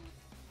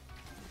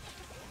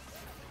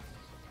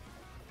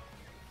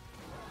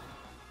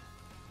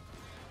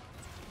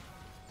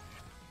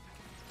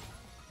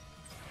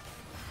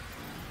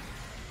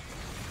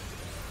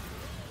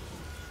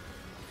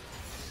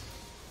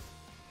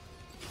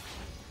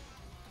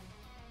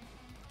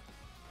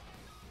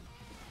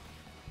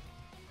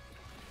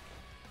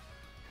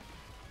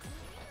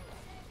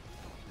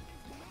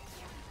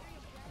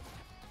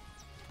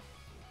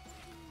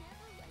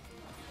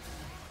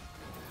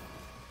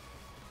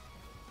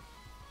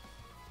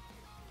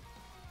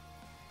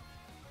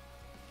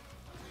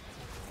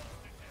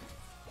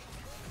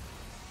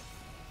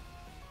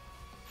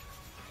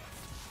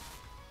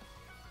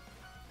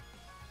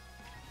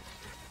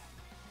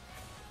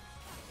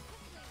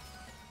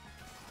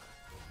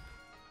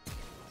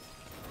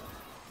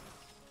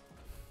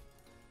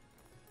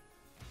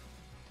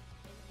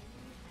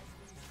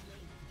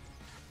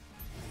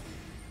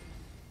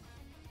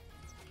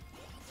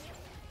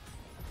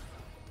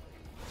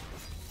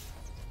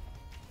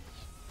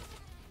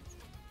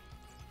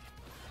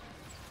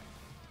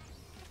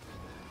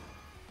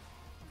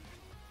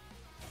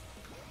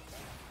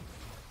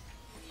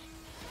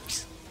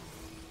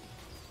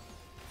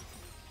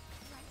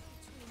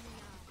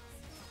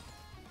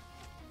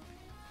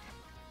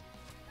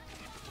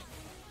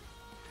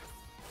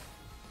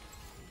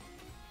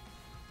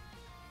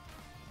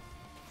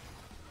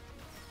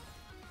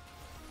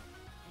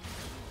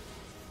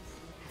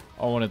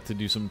 I wanted to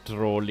do some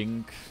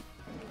trolling.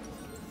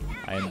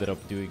 I ended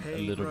up doing a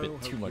little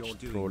bit too much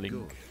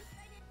trolling.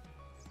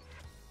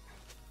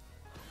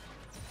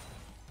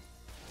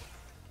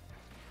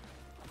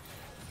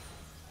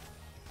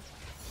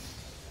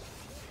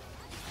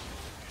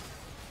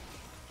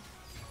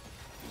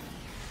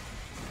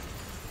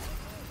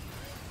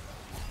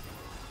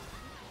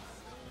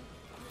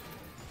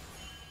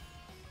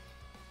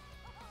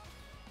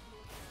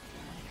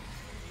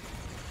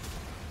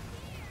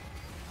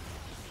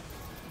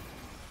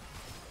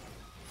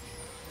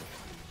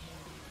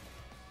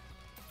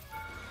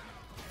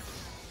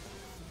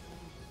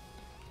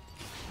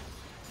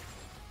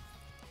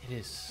 It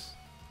is.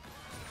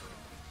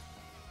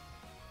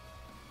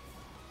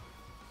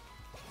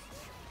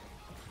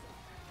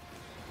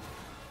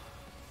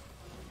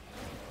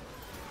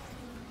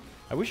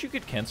 I wish you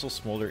could cancel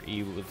Smolder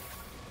E with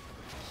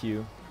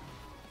Q.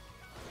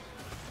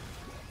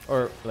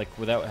 Or, like,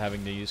 without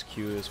having to use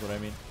Q is what I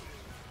mean.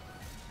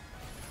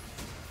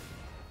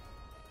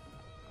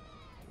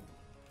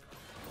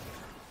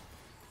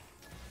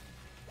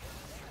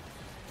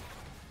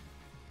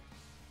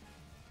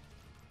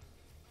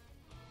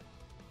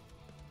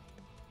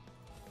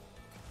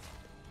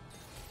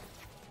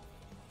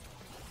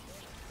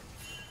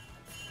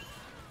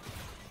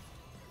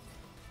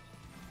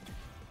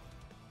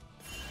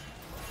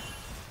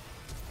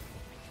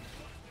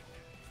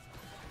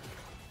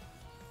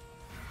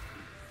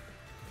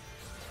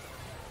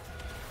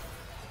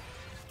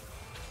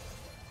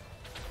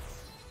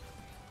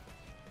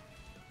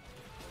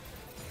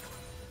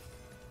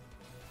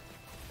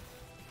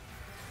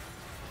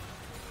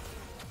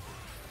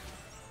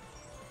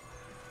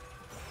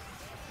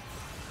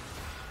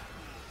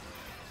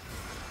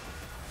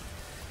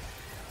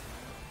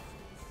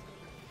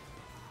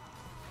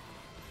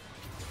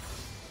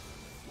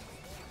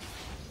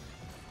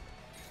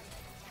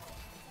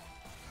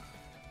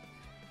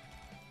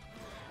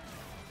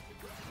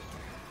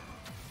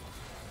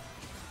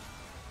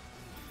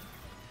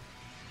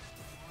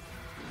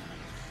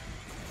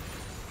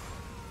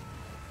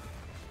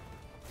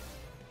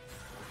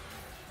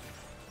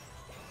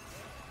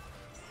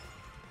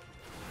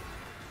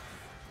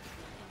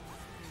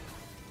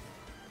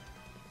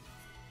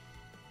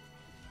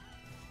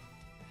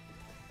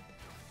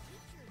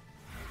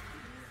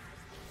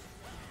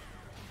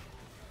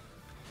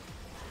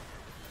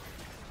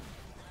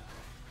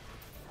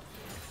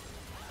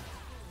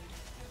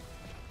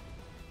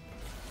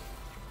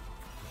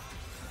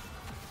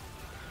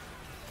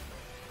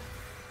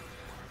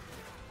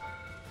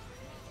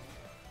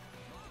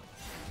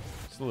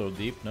 a little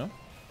deep, no?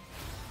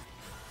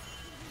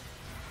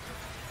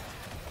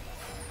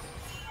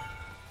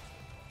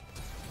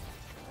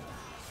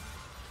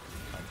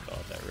 My god,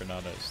 that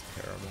Renata is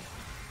terrible.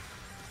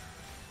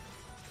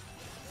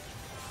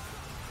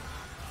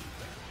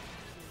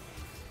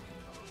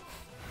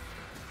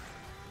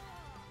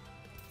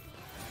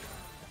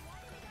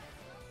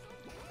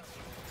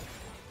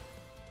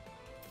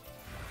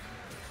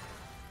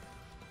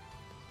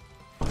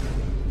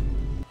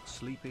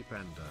 Sleepy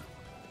Panda.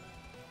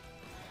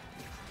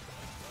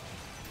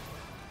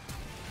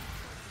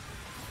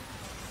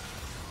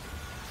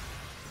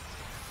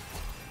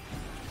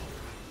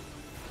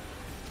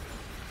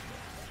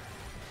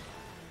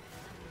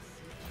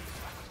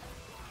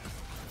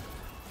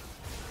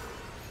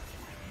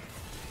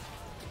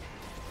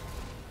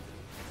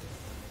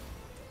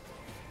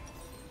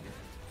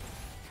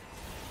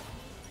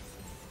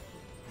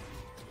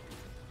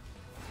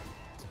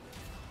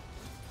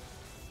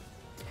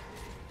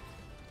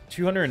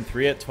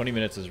 $203 at 20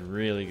 minutes is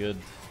really good.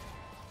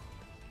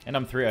 And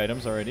I'm 3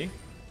 items already.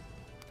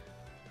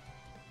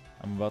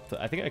 I'm about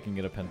to... I think I can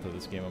get a penta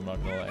this game, I'm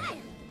not gonna lie.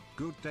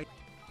 Good day.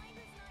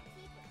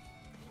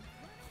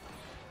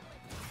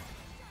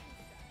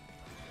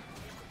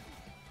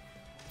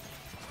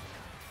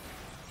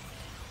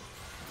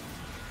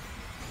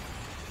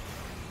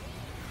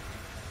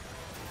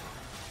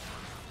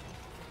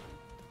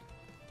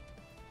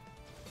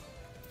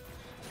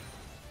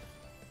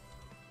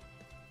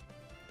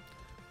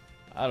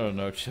 I don't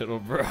know, Chittle,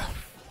 bro.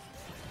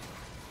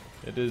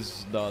 It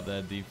is not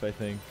that deep, I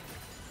think.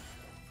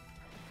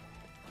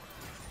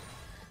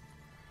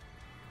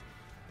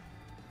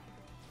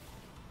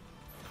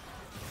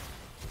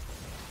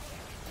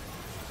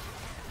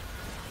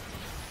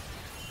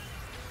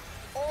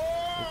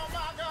 Oh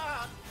my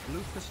God!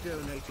 Lucas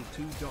donated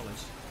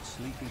 $2.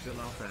 Sleepy's a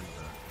laugh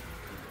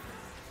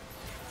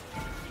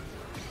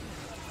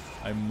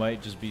I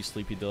might just be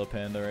Sleepy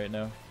Dillapanda right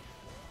now.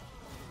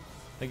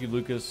 Thank you,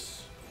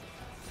 Lucas.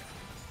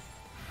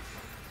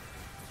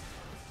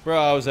 Bro,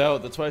 I was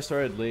out. That's why I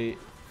started late.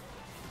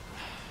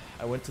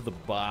 I went to the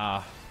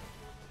bar.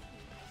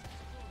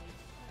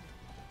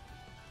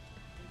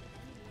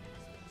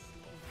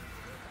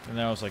 And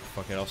then I was like,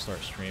 fuck it, I'll start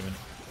streaming.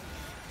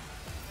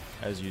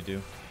 As you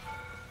do.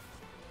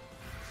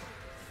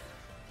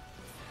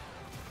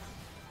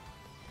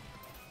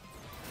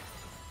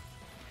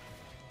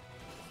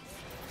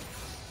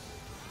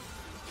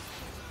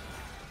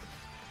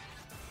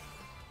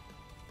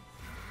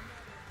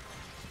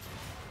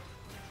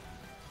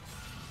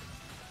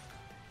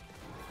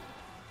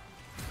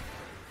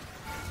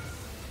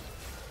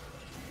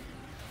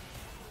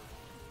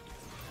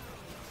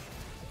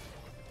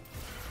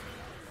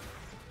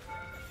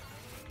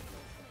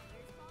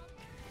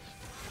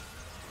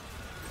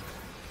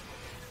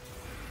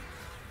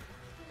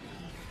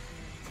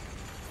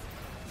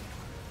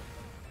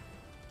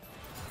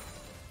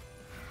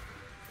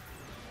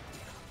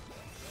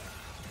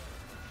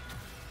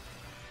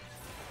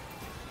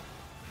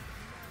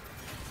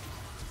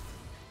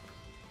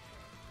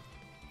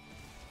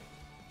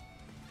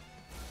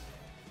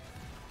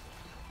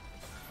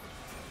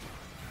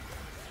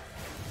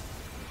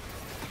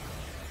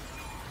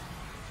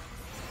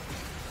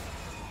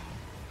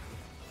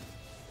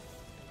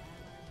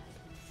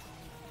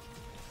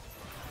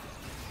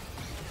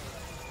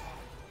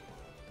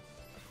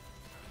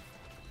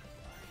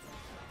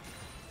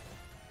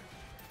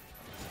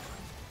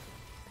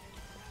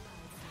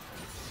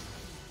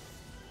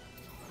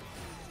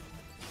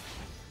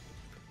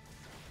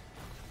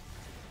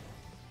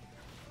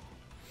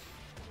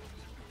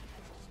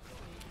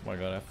 Oh my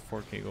god, I have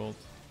 4k gold.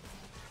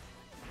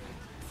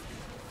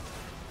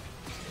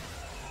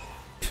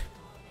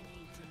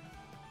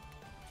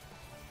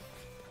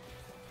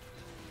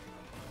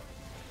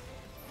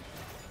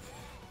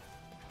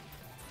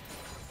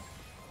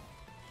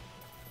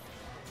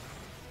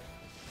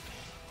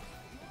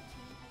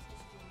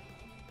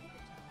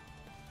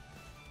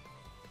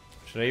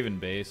 Should I even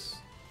base?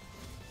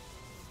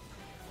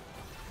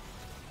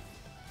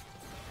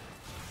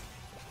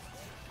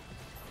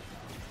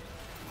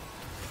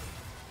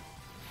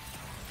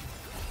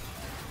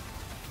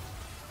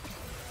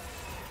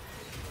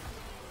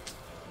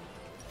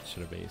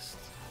 Should have based.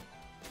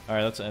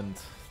 Alright, let's end.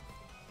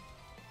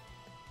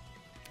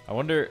 I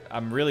wonder,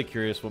 I'm really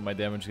curious what my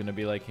damage is going to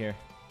be like here.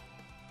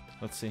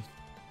 Let's see.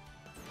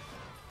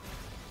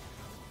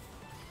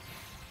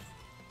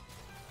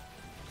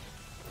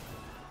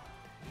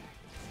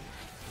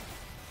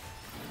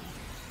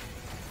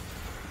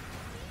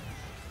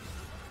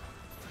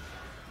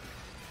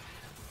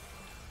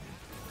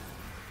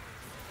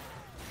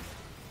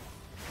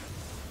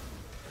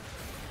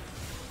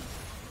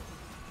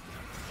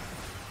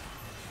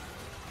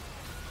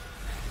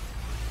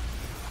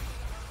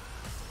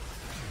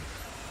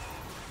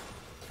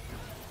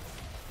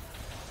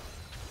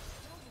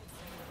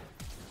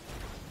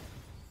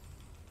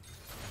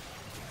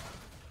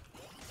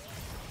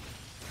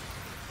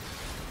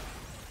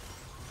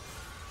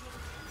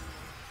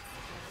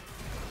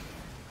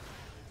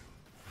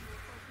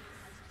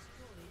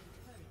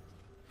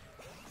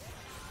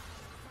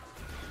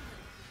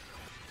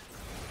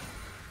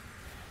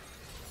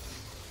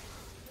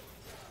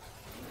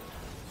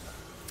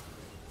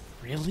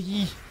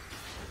 Really?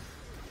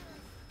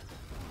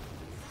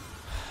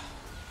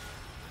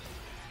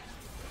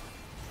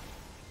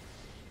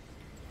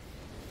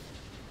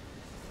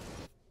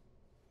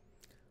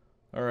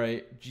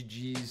 Alright,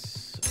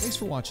 GG's. Thanks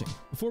for watching.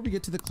 Before we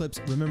get to the clips,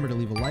 remember to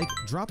leave a like,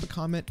 drop a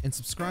comment, and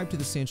subscribe to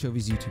the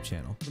Sanchovies YouTube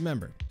channel.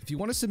 Remember, if you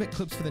want to submit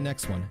clips for the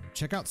next one,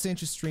 check out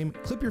Sancho's stream,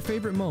 clip your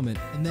favorite moment,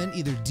 and then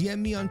either DM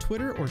me on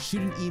Twitter or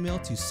shoot an email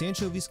to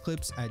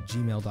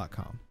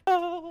sanchoviesclips@gmail.com.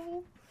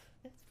 Oh,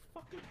 that's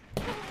fucking.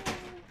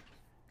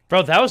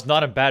 Bro, that was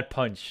not a bad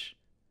punch.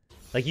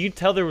 Like, you can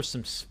tell there was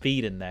some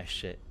speed in that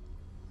shit.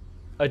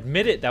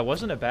 Admit it, that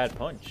wasn't a bad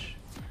punch.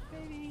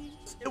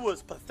 It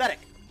was pathetic.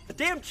 The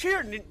damn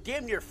chair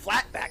damn near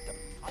flat backed him.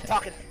 I'm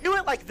talking. He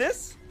went like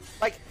this.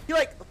 Like, he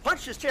like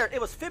punched his chair.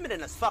 It was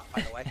feminine as fuck,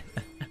 by the way.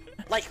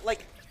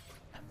 like.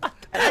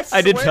 And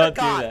I did swear not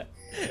to do God, that.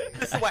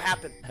 This is what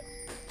happened.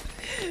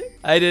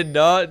 I did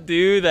not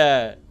do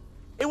that.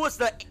 It was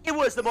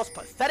the most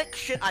pathetic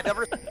shit I've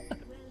ever.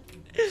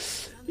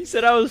 He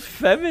said I was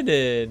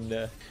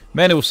feminine.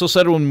 Man, it was so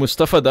sad when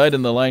Mustafa died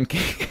in The Lion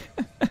King.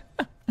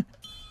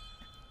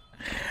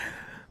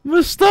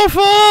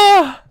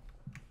 Mustafa!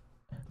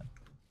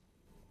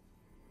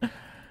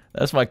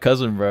 That's my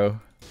cousin,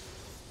 bro.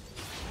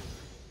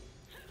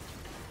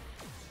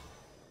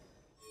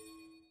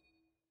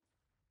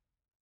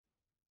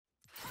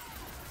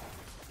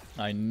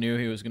 I knew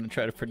he was gonna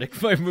try to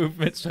predict my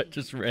movements, so I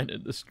just ran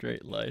in the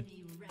straight line.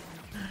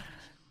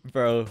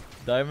 Bro,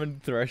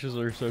 diamond thrushes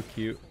are so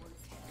cute.